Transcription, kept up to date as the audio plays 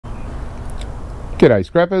G'day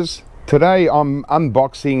scrappers. Today I'm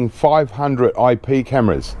unboxing 500 IP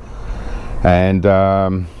cameras, and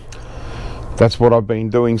that's what I've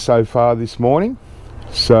been doing so far this morning.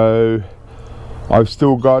 So I've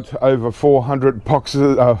still got over 400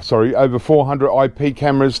 boxes, over 400 IP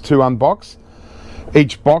cameras to unbox.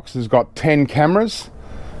 Each box has got 10 cameras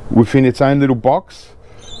within its own little box.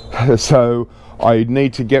 So I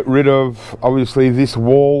need to get rid of obviously this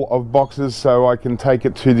wall of boxes so I can take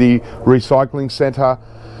it to the recycling center.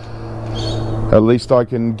 At least I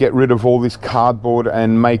can get rid of all this cardboard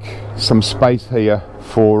and make some space here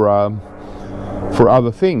for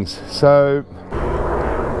other things. So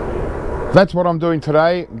that's what I'm doing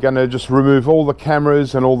today. I'm going to just remove all the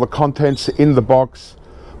cameras and all the contents in the box,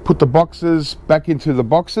 put the boxes back into the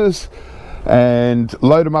boxes and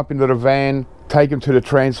load them up into the van, take them to the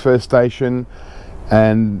transfer station,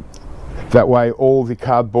 and that way all the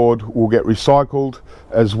cardboard will get recycled,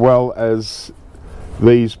 as well as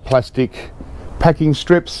these plastic packing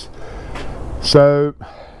strips. So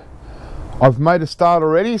I've made a start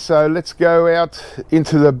already, so let's go out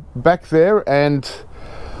into the back there, and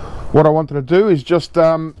what I wanted to do is just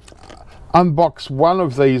unbox one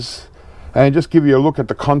of these and just give you a look at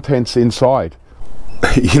the contents inside.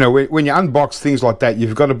 You know, when you unbox things like that,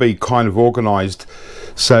 you've got to be kind of organized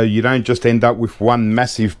so you don't just end up with one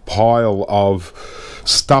massive pile of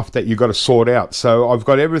stuff that you've got to sort out. So I've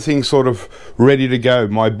got everything sort of ready to go.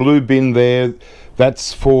 My blue bin there,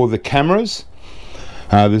 that's for the cameras.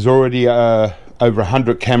 There's already over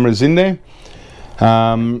 100 cameras in there.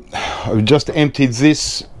 I've just emptied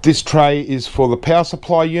this. This tray is for the power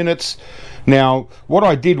supply units. Now, what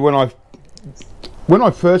I did when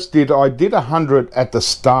I first did, I did 100 at the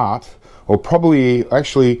start, or probably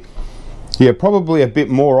actually, yeah, probably a bit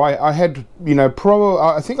more. I had, you know,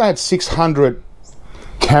 I think I had 600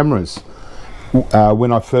 cameras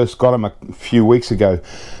when I first got them a few weeks ago.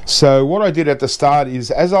 So what I did at the start is,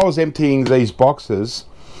 as I was emptying these boxes,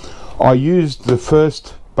 I used the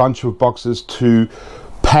first bunch of boxes to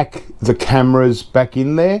pack the cameras back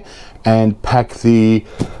in there and pack the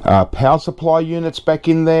power supply units back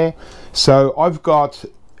in there. So I've got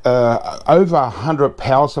over 100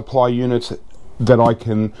 power supply units that I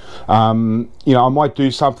can, you know, I might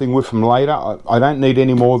do something with them later. I don't need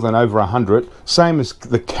any more than over 100. Same as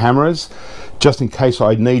the cameras, just in case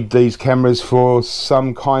I need these cameras for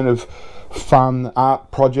some kind of fun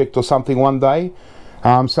art project or something one day.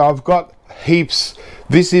 So I've got heaps.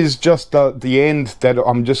 This is just the end that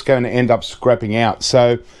I'm just going to end up scrapping out.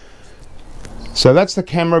 So that's the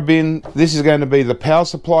camera bin. This is going to be the power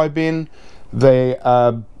supply bin.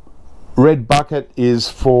 The red bucket is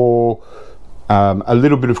for a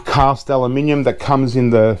little bit of cast aluminium that comes in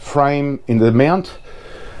the frame, in the mount.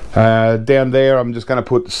 Down there I'm just going to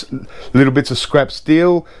put little bits of scrap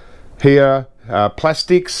steel. Here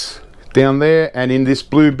plastics down there, and in this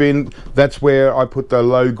blue bin, that's where I put the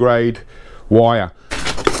low grade wire.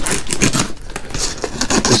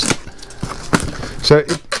 So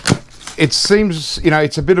it seems, you know,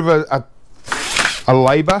 it's a bit of a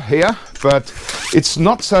labor here, but it's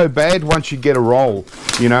not so bad once you get a roll,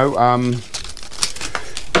 you know.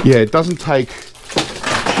 Yeah, it doesn't take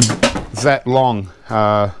that long.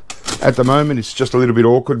 At the moment it's just a little bit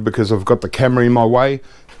awkward because I've got the camera in my way,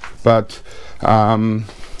 but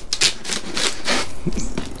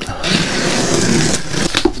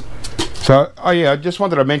so yeah, I just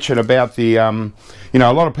wanted to mention about the you know,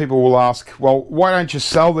 a lot of people will ask, well, why don't you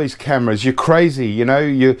sell these cameras? You're crazy, you know,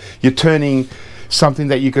 you're turning something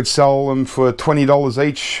that you could sell them for $20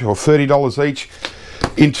 each or $30 each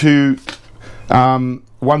into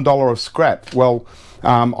 $1 of scrap. Well,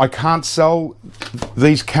 I can't sell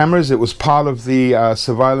these cameras. It was part of the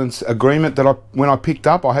surveillance agreement that when I picked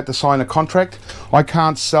up, I had to sign a contract. I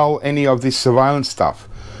can't sell any of this surveillance stuff,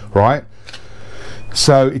 right?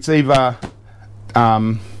 So it's either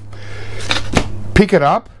pick it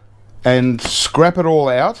up and scrap it all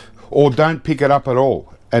out, or don't pick it up at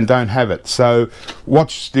all and don't have it. So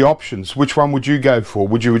what's the options? Which one would you go for?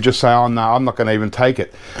 Would you just say, oh no, I'm not going to even take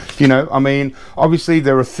it? You know, I mean, obviously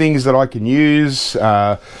there are things that I can use.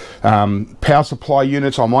 Power supply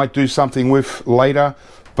units I might do something with later,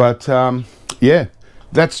 but yeah,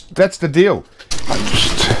 that's the deal.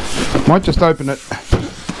 I might just open it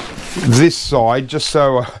this side, just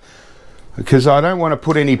so because I don't want to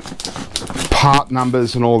put any part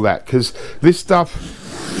numbers and all that, because this stuff,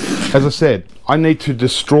 as I said, I need to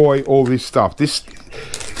destroy all this stuff. This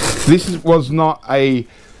was not a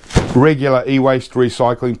regular e-waste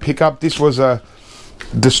recycling pickup. This was a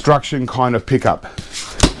destruction kind of pickup.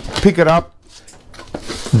 Pick it up,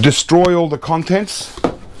 destroy all the contents,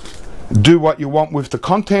 do what you want with the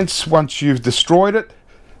contents once you've destroyed it,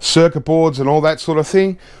 circuit boards and all that sort of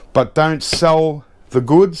thing, but don't sell the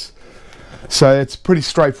goods. So it's pretty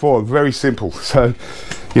straightforward, very simple. So,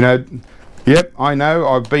 you know, yep, I know,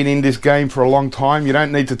 I've been in this game for a long time. You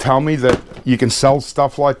don't need to tell me that you can sell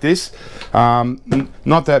stuff like this.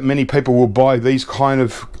 Not that many people will buy these kind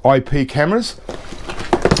of IP cameras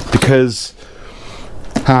because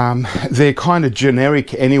they're kind of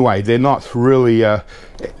generic anyway. They're not really,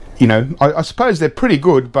 you know, I suppose they're pretty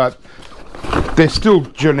good, but they're still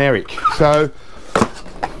generic. So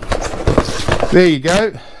there you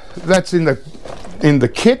go. That's in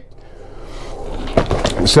the kit.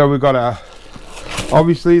 So we've got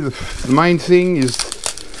obviously the main thing is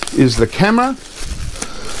the camera.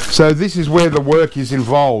 So this is where the work is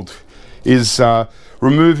involved, is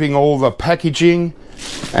removing all the packaging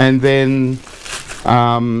and then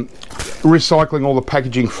recycling all the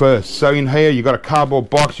packaging first. So in here you've got a cardboard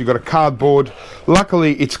box, you've got a cardboard,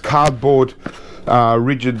 luckily it's cardboard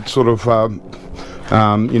rigid sort of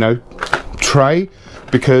you know, tray,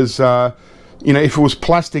 because you know, if it was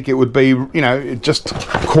plastic it would be, you know, it just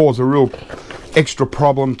cause a real extra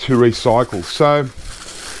problem to recycle. So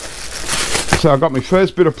I got my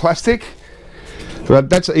first bit of plastic,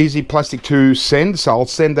 but that's easy plastic to send, so I'll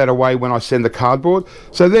send that away when I send the cardboard.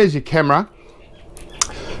 So there's your camera.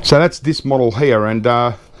 So that's this model here, and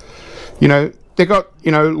you know, they got,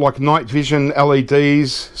 you know, like night vision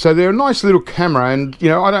LEDs, so they're a nice little camera, and you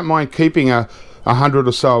know, I don't mind keeping 100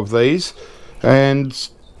 or so of these. And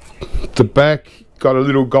the back got a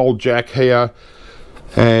little gold jack here,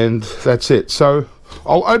 and that's it. So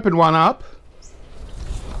I'll open one up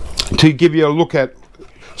to give you a look at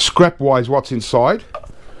scrap wise what's inside.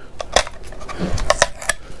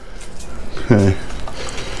 Okay.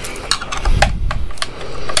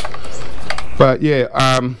 But yeah,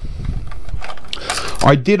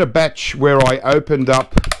 I did a batch where I opened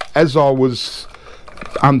up, as I was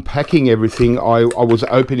unpacking everything, I was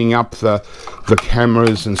opening up the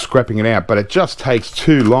cameras and scrapping it out, but it just takes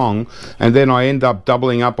too long, and then I end up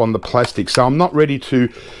doubling up on the plastic. So I'm not ready to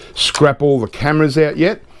scrap all the cameras out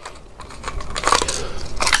yet.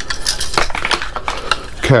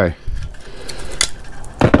 Okay,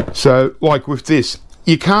 so like with this,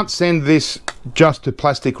 you can't send this just to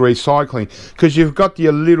plastic recycling because you've got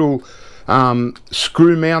your little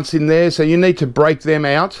screw mounts in there, so you need to break them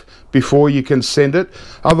out before you can send it.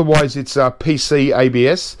 Otherwise it's PC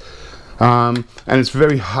ABS, and it's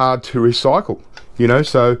very hard to recycle, you know,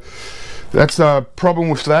 so that's a problem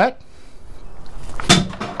with that.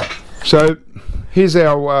 So here's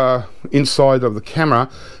our inside of the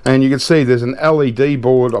camera, and you can see there's an LED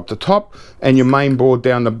board up the top and your main board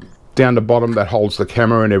down the bottom that holds the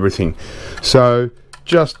camera and everything. So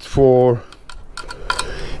just for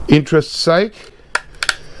interest's sake,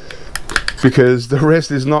 because the rest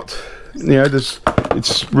is not, you know,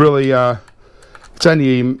 it's really it's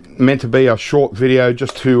only meant to be a short video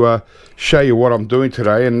just to show you what I'm doing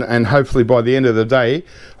today, and hopefully by the end of the day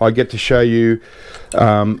I get to show you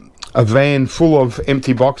a van full of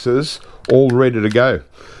empty boxes all ready to go.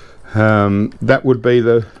 That would be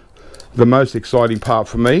the most exciting part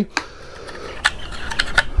for me.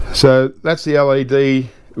 So that's the LED,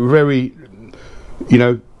 very, you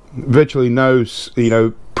know, virtually no, you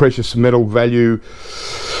know, precious metal value.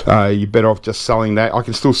 You're better off just selling that. I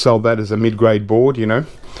can still sell that as a mid-grade board, you know.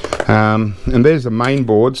 And there's the main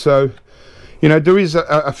board. So, you know, there is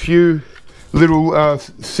a few little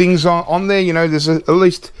things on there, you know. There's at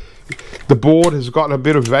least the board has got a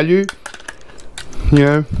bit of value, you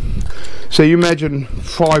know. So you imagine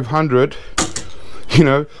 500, you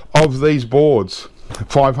know, of these boards,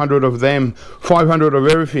 500 of them, 500 of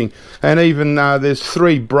everything, and even there's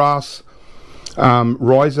 3 brass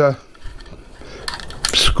riser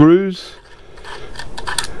screws.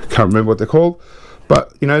 Can't remember what they're called,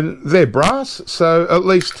 but you know, they're brass, so at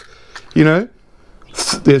least, you know,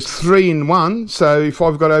 there's 3 in 1. So if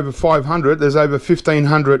I've got over 500, there's over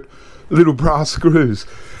 1500 little brass screws.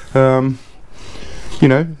 You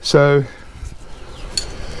know, so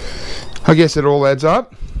I guess it all adds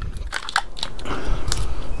up.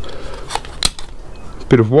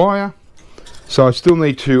 Bit of wire. So I still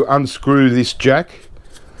need to unscrew this jack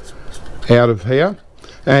out of here,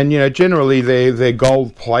 and you know, generally they're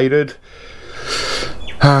gold plated.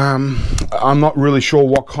 I'm not really sure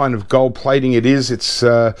what kind of gold plating it is. It's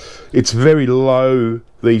very low.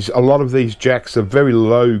 A lot of these jacks are very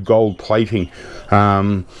low gold plating.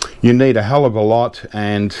 You need a hell of a lot,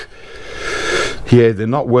 and yeah, they're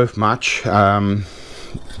not worth much.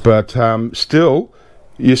 But still,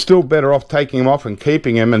 you're still better off taking them off and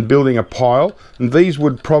keeping them and building a pile. And these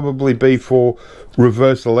would probably be for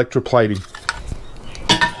reverse electroplating.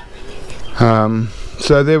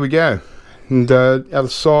 So there we go. And other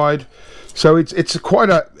side. So it's quite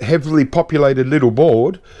a heavily populated little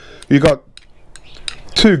board. You've got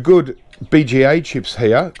two good BGA chips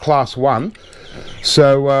here, class 1.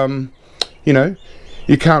 So you know,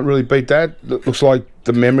 you can't really beat that. It looks like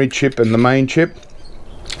the memory chip and the main chip.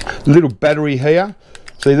 Little battery here.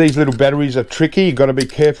 See, these little batteries are tricky. You've got to be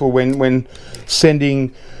careful when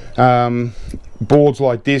sending boards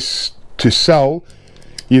like this to sell.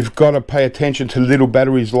 You've got to pay attention to little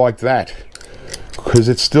batteries like that, because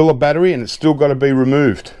it's still a battery and it's still got to be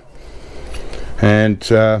removed. And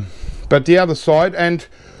but the other side, and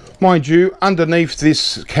mind you, underneath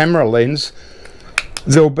this camera lens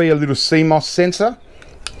there'll be a little CMOS sensor.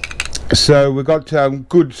 So we've got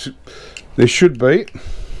good, there should be.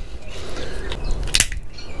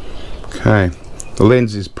 Okay, the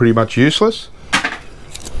lens is pretty much useless.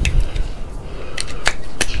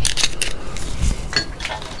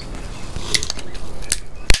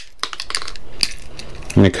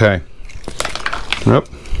 Okay. Yep.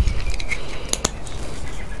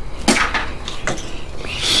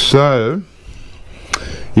 So,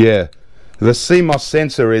 yeah, the CMOS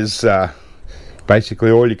sensor is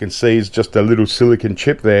basically all you can see is just a little silicon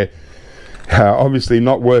chip there. Obviously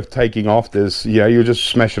not worth taking off. There's, you know, you'll just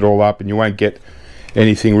smash it all up and you won't get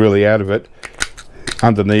anything really out of it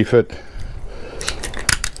underneath it.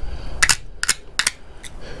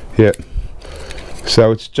 Yeah.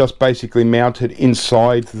 So it's just basically mounted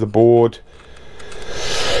inside the board.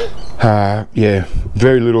 Yeah,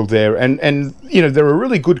 very little there, and you know, there are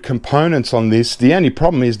really good components on this. The only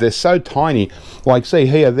problem is they're so tiny. Like, see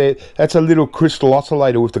here, that's a little crystal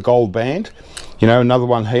oscillator with the gold band, you know, another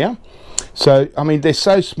one here. So I mean, they're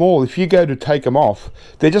so small, if you go to take them off,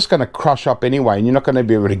 they're just going to crush up anyway, and you're not going to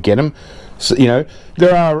be able to get them. So, you know,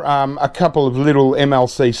 there are a couple of little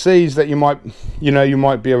MLCCs that you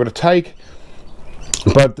might be able to take,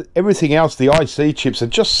 but everything else, the IC chips, are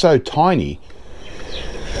just so tiny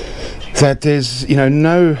that there's, you know,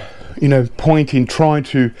 no, you know, point in trying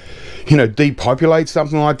to, you know, depopulate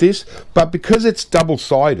something like this. But because it's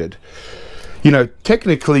double-sided, you know,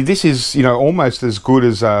 technically this is, you know, almost as good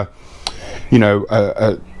as a, you know,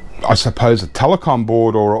 I suppose a telecom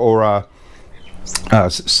board or a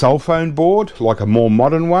cell phone board, like a more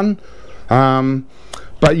modern one.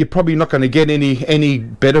 But you're probably not going to get any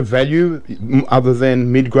better value other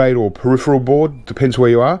than mid-grade or peripheral board, depends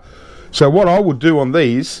where you are. So what I would do on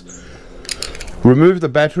these, remove the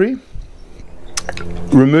battery,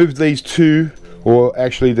 remove these two, or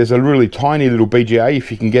actually there's a really tiny little BGA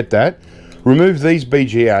if you can get that. Remove these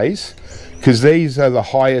BGAs, because these are the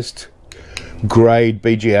highest grade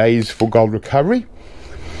BGAs for gold recovery.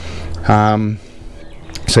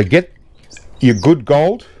 So get your good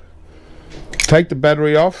gold, take the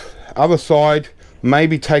battery off, other side,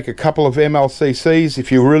 maybe take a couple of MLCCs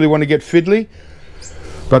if you really want to get fiddly,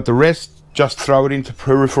 but the rest just throw it into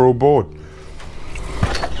peripheral board.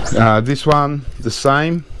 This one, the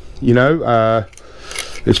same, you know,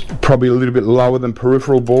 it's probably a little bit lower than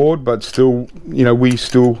peripheral board, but still, you know, we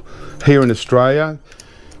still, here in Australia,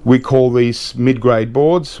 we call these mid-grade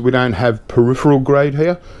boards. We don't have peripheral grade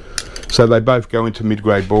here, so they both go into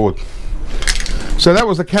mid-grade board. So that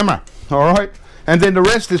was the camera, all right? And then the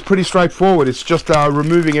rest is pretty straightforward. It's just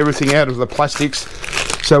removing everything out of the plastics.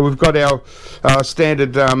 So we've got our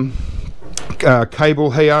standard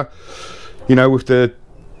cable here, you know, with the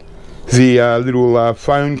little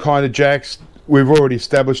phone kind of jacks. We've already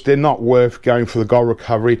established they're not worth going for the gold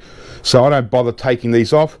recovery, so I don't bother taking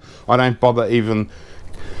these off. I don't bother even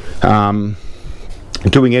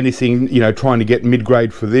doing anything, you know, trying to get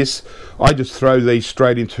mid-grade for this. I just throw these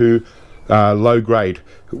straight into low grade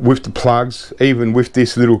with the plugs, even with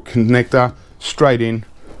this little connector, straight in,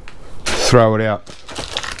 throw it out.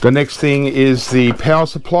 The next thing is the power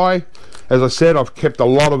supply. As I said, I've kept a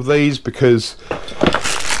lot of these because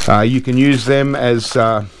you can use them as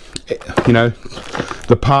you know,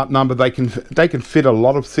 the part number. They can fit a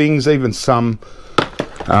lot of things, even some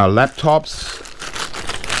laptops.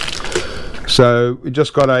 So we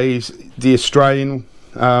just got the Australian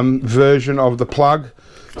version of the plug.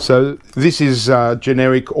 So this is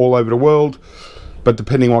generic all over the world, but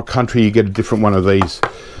depending on what country, you get a different one of these.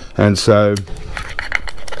 And so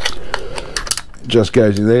it just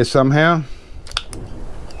goes in there somehow.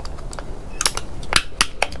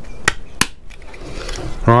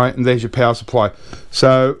 Right, and there's your power supply.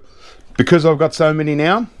 So because I've got so many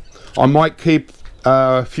now, I might keep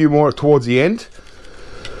a few more towards the end,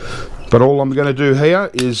 but all I'm going to do here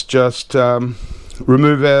is just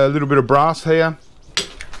remove a little bit of brass here,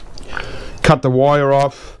 cut the wire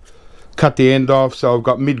off, cut the end off, so I've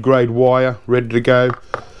got mid-grade wire ready to go,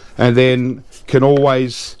 and then can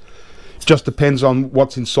always, just depends on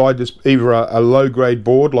what's inside this, either a low-grade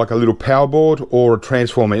board like a little power board or a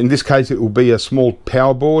transformer. In this case it will be a small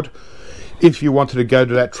power board. If you wanted to go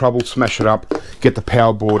to that trouble, smash it up, get the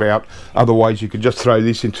power board out. Otherwise you could just throw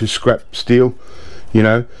this into scrap steel, you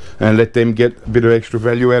know, and let them get a bit of extra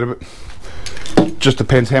value out of it. Just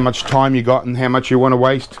depends how much time you got and how much you want to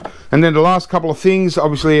waste. And then the last couple of things,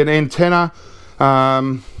 obviously an antenna.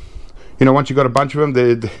 You know, once you've got a bunch of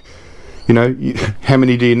them, you know, how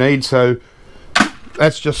many do you need? So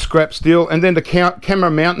that's just scrap steel. And then the camera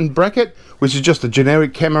mounting bracket, which is just a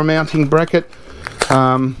generic camera mounting bracket.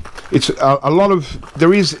 It's a lot of,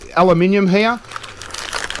 there is aluminium here,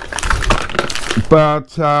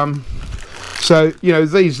 but so, you know,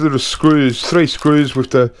 these little screws, 3 screws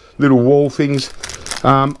with the little wall things,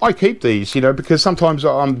 I keep these, you know, because sometimes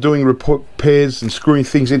I'm doing repairs and screwing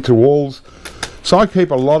things into walls, so I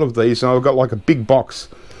keep a lot of these, and I've got like a big box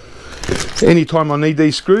anytime I need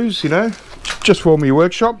these screws, you know, just for my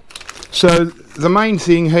workshop. So the main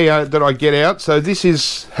thing here that I get out, so this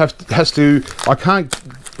is has to, I can't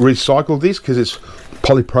recycle this because it's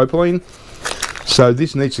polypropylene, so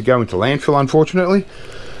this needs to go into landfill, unfortunately.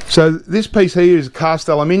 So this piece here is cast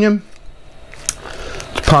aluminium.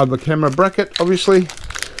 It's part of the camera bracket, obviously.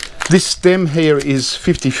 This stem here is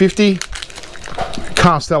 50-50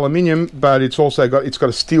 cast aluminium, but it's also got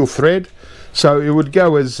a steel thread, so it would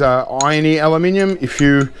go as irony aluminium. If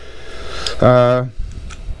you have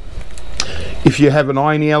an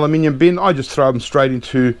irony aluminium bin, I just throw them straight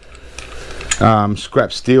into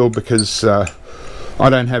scrap steel because I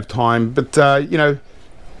don't have time. But you know,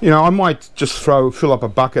 I might just fill up a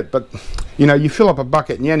bucket, but you know, you fill up a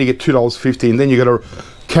bucket and you only get $2.50, and then you got to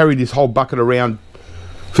carry this whole bucket around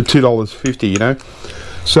for $2.50, you know.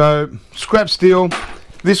 So scrap steel,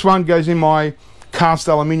 this one goes in my cast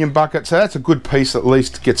aluminium bucket, so that's a good piece, at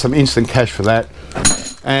least to get some instant cash for that.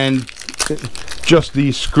 And just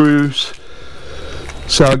these screws,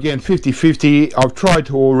 so again 50-50. I've tried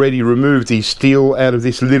to already remove the steel out of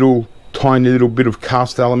this tiny little bit of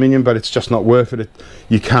cast aluminium, but it's just not worth it.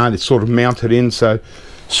 You can't, it's sort of mounted in, so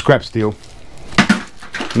scrap steel,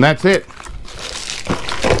 and that's it.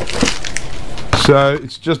 So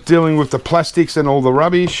it's just dealing with the plastics and all the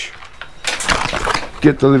rubbish.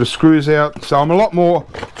 Get the little screws out. So I'm a lot more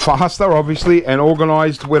faster, obviously, and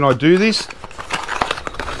organized when I do this.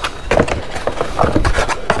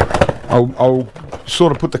 I'll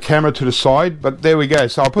sort of put the camera to the side, but there we go.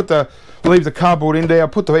 So I'll leave the cardboard in there, I'll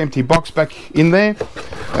put the empty box back in there,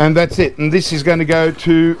 and that's it. And this is going to go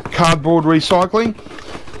to cardboard recycling.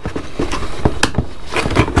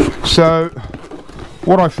 So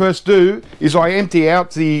what I first do is I empty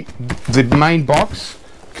out the main box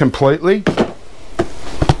completely.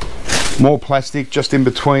 More plastic just in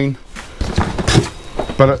between,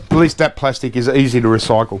 but at least that plastic is easy to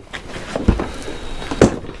recycle.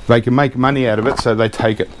 They can make money out of it, so they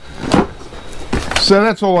take it. So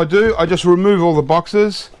that's all I do. I just remove all the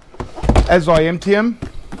boxes. As I empty them,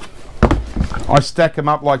 I stack them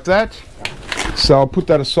up like that. So I'll put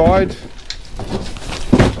that aside,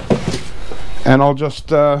 and I'll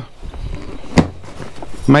just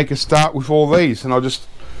make a start with all these, and I'll just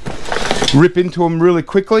rip into them really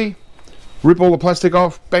quickly. Rip all the plastic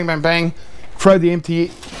off, bang, bang, bang, throw the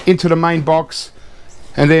empty into the main box,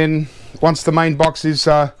 and then once the main box is,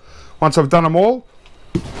 once I've done them all,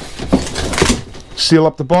 seal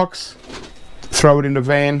up the box, throw it in the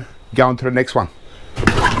van, go into the next one.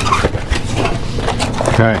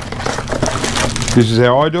 Okay, this is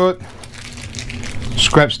how I do it.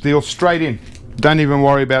 Scrap steel straight in. Don't even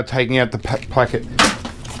worry about taking out the packet.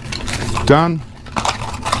 Done.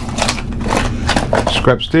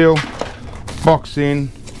 Scrap steel. Box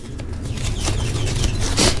in,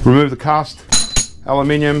 remove the cast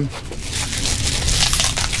aluminium,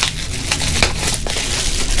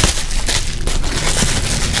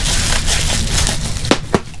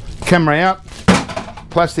 camera out,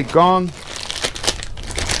 plastic gone,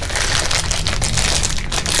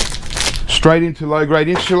 straight into low grade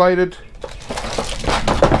insulated,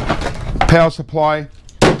 power supply,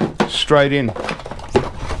 straight in.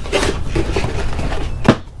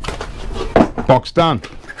 Box done,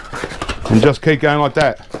 and just keep going like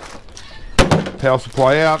that. Power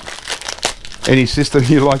supply out, any system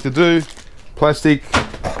you like to do, plastic,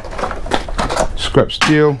 scrap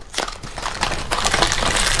steel,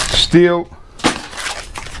 steel,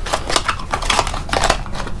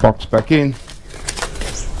 box back in,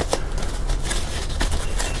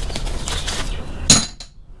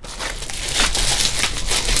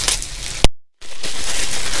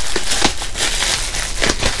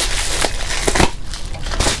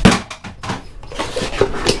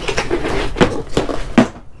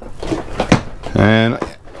 and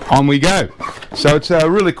on we go. So it's a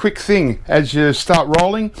really quick thing. As you start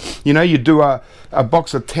rolling, you know, you do a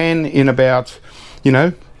box of 10 in about, you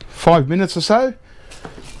know, 5 minutes or so,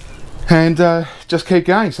 and just keep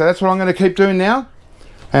going. So that's what I'm going to keep doing now,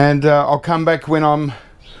 and I'll come back when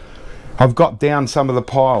I've got down some of the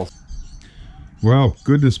piles. Well,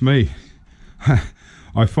 goodness me,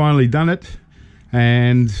 I finally done it,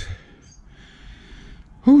 and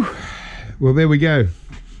whew, well, there we go.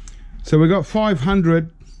 So we got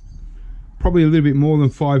 500, probably a little bit more than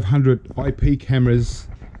 500 IP cameras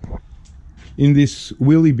in this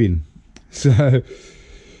wheelie bin. So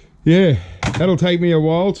yeah, that'll take me a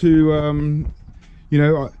while to you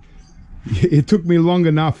know, it took me long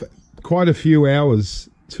enough, quite a few hours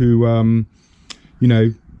to you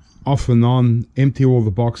know, off and on empty all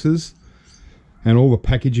the boxes and all the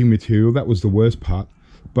packaging material. That was the worst part.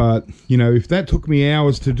 But you know, if that took me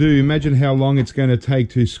hours to do, imagine how long it's going to take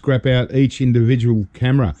to scrap out each individual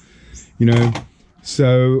camera, you know.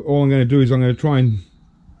 So all I'm going to do is I'm going to try and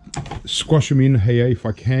squash them in here if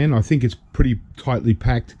I can. I think it's pretty tightly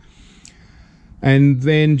packed, and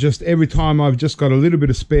then just every time I've just got a little bit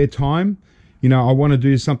of spare time, you know, I want to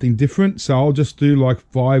do something different, so I'll just do like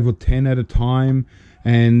 5 or 10 at a time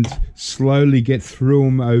and slowly get through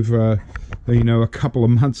them over, you know, a couple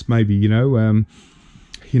of months maybe, you know.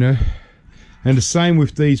 You know, and the same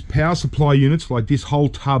with these power supply units, like this whole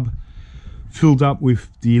tub filled up with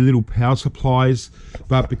the little power supplies,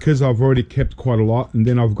 but because I've already kept quite a lot, and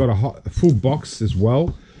then I've got a full box as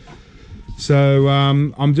well, so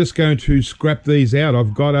I'm just going to scrap these out.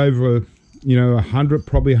 I've got over, you know, 100,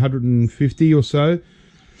 probably 150 or so,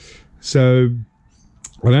 so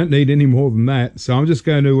I don't need any more than that. So I'm just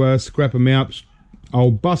going to scrap them out.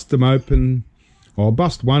 I'll bust them open. I'll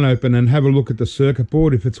bust one open and have a look at the circuit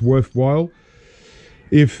board if it's worthwhile.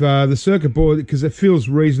 If the circuit board, because it feels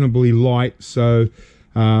reasonably light, so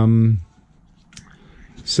all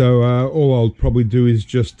I'll probably do is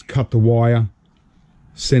just cut the wire,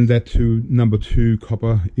 send that to number 2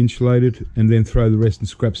 copper insulated, and then throw the rest in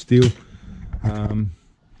scrap steel.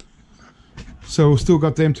 So we've still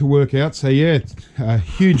got them to work out. So yeah, a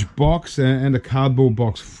huge box and a cardboard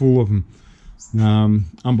box full of them.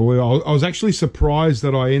 Unbelievable. I was actually surprised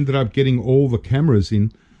that I ended up getting all the cameras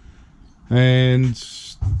in, and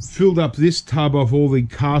filled up this tub of all the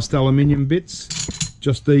cast aluminium bits,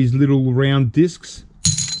 just these little round discs,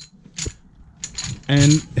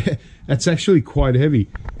 and that's actually quite heavy.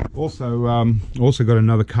 Also got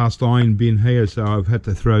another cast iron bin here, so I've had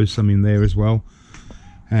to throw some in there as well.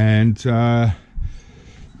 And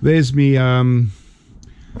there's me,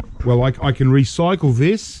 well, I can recycle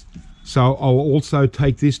this. So I'll also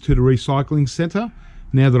take this to the recycling centre.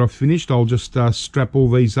 Now that I've finished, I'll just strap all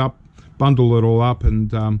these up, bundle it all up,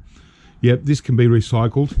 and yep, this can be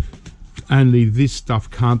recycled. Only this stuff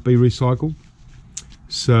can't be recycled.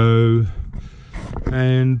 So,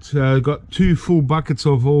 and got 2 full buckets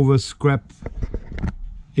of all the scrap,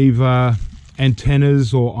 either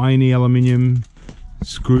antennas or irony aluminium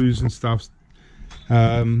screws and stuff.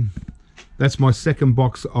 That's my second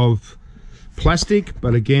box of plastic,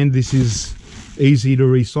 but again, this is easy to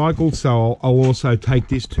recycle, so I'll also take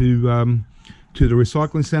this to the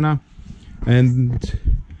recycling center, and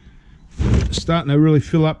starting to really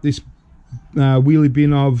fill up this wheelie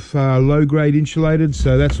bin of low grade insulated.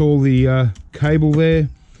 So that's all the cable there,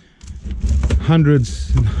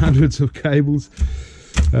 hundreds and hundreds of cables.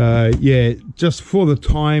 Yeah, just for the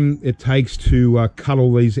time it takes to cut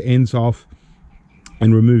all these ends off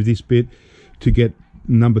and remove this bit to get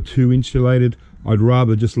number 2 insulated, I'd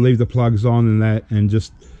rather just leave the plugs on and that, and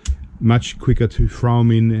just much quicker to throw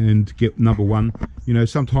them in and get number 1. You know,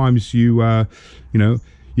 sometimes you know,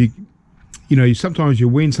 sometimes you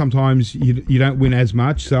win, sometimes you don't win as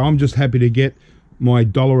much. So I'm just happy to get my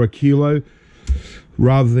 $1 a kilo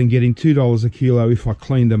rather than getting $2 a kilo if I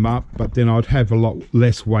cleaned them up, but then I'd have a lot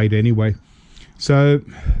less weight anyway. So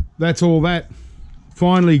that's all that.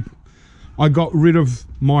 Finally, I got rid of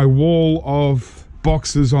my wall of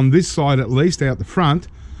boxes on this side, at least out the front.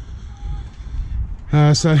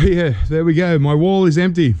 So yeah, there we go. My wall is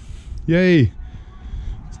empty. Yay.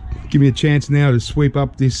 Give me a chance now to sweep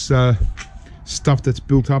up this stuff that's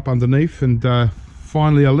built up underneath, and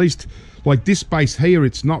finally, at least like this space here,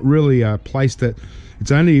 it's not really a place that,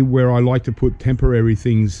 it's only where I like to put temporary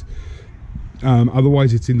things.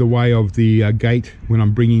 Otherwise it's in the way of the gate when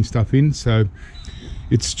I'm bringing stuff in. So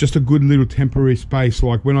it's just a good little temporary space.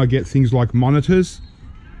 Like when I get things like monitors,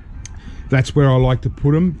 that's where I like to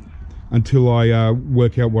put them until I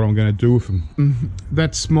work out what I'm going to do with them.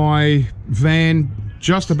 That's my van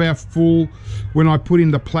just about full when I put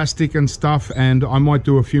in the plastic and stuff, and I might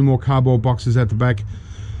do a few more cardboard boxes at the back.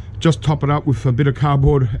 Just top it up with a bit of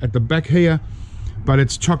cardboard at the back here, but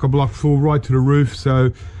it's chock-a-block full right to the roof.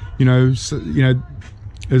 So you know,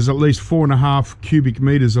 there's at least 4.5 cubic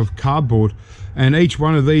meters of cardboard, and each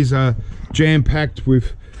one of these are jam-packed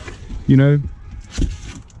with, you know,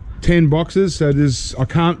 10 boxes. So there's, I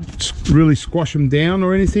can't really squash them down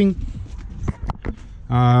or anything.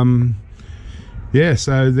 Yeah,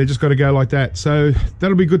 so they just got to go like that. So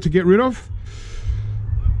that'll be good to get rid of.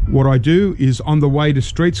 What I do is, on the way to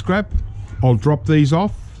street scrap, I'll drop these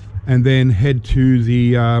off and then head to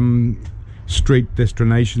the street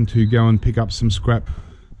destination to go and pick up some scrap.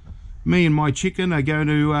 Me and my chicken are going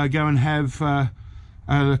to go and have a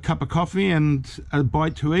cup of coffee and a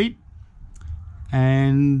bite to eat,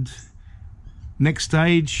 and next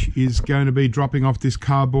stage is going to be dropping off this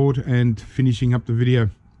cardboard and finishing up the video.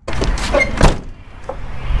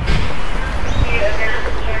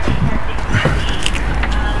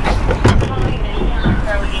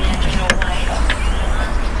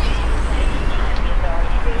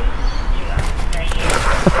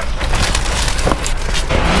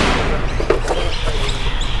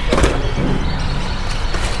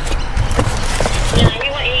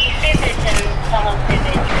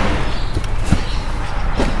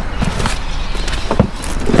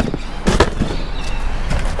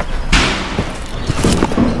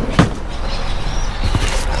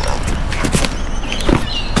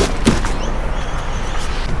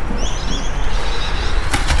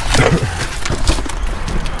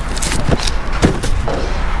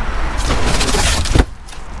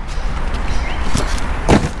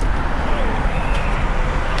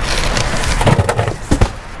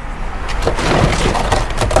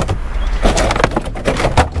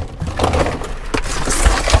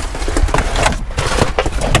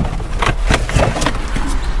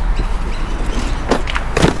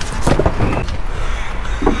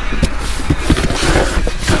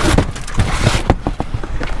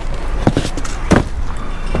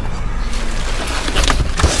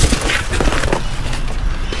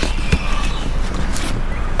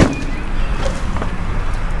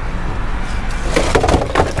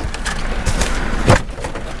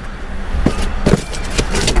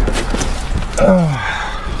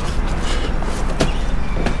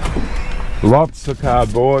 Lots of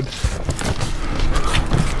cardboard.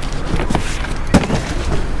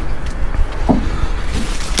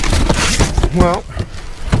 Well,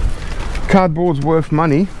 cardboard's worth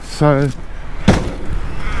money, so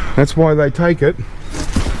that's why they take it,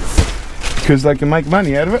 because they can make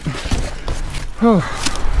money out of it. Oh.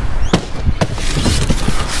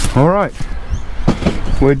 All right,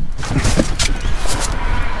 we're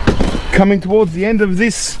coming towards the end of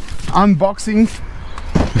this unboxing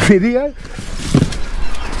video.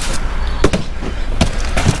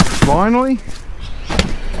 Finally.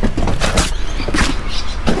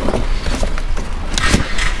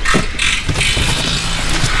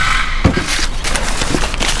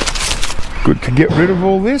 Good to get rid of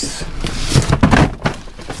all this.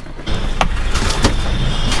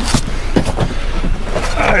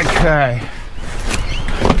 Okay.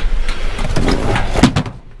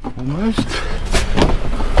 Almost.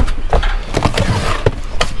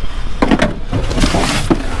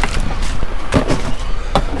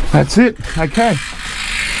 That's it. Okay.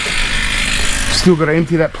 Still got to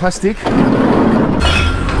empty that plastic.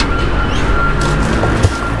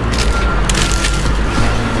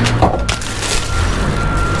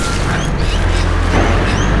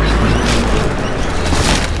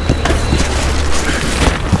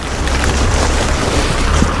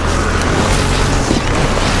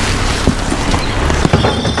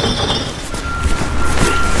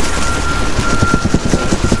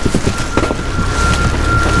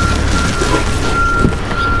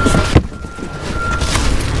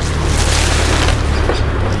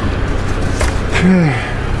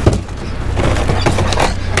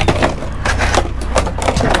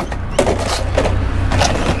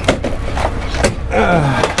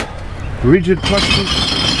 Rigid plastic.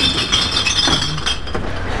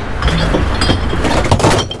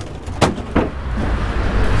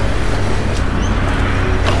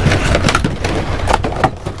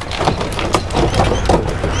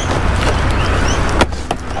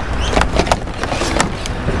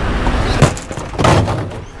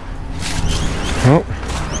 Well,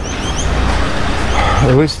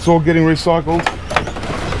 at least it's all getting recycled.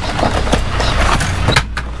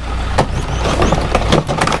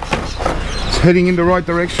 Heading in the right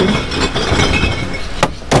direction.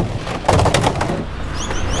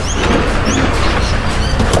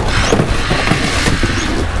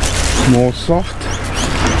 More soft.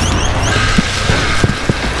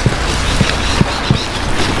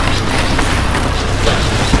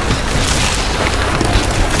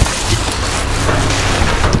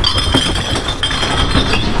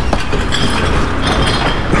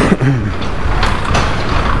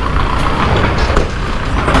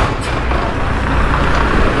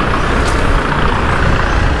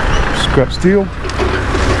 Scrap steel.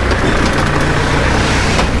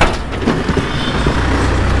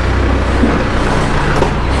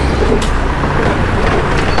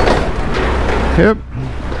 Yep.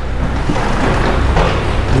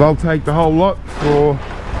 They'll take the whole lot for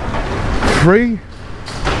free.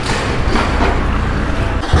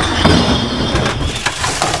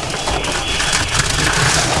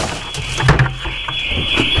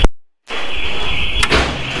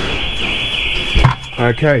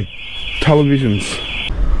 Okay, televisions.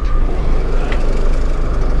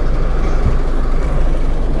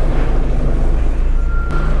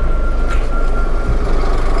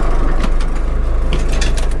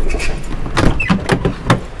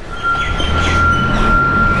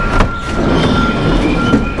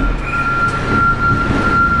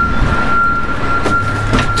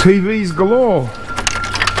 TVs galore.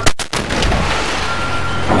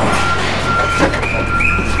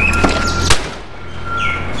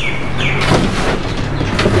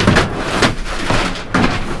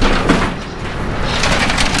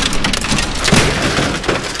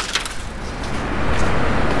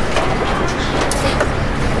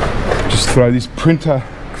 Just throw this printer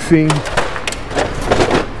thing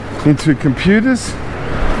into computers.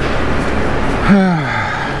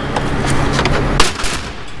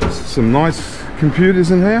 Some nice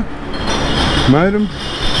computers in here. Modem.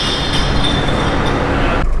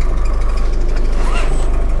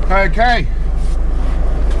 Okay.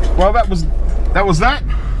 Well, that was that.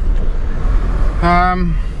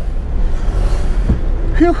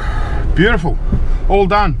 Phew, beautiful. All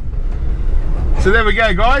done. So there we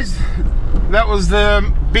go, guys. That was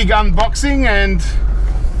the big unboxing and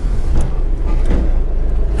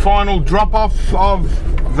final drop off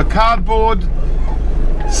of the cardboard.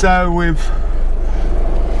 So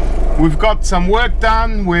we've got some work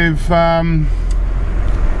done. We've done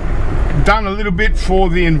a little bit for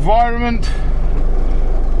the environment,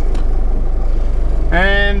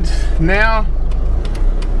 and now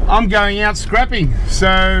I'm going out scrapping.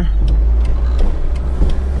 So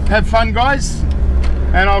have fun, guys,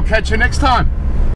 and I'll catch you next time.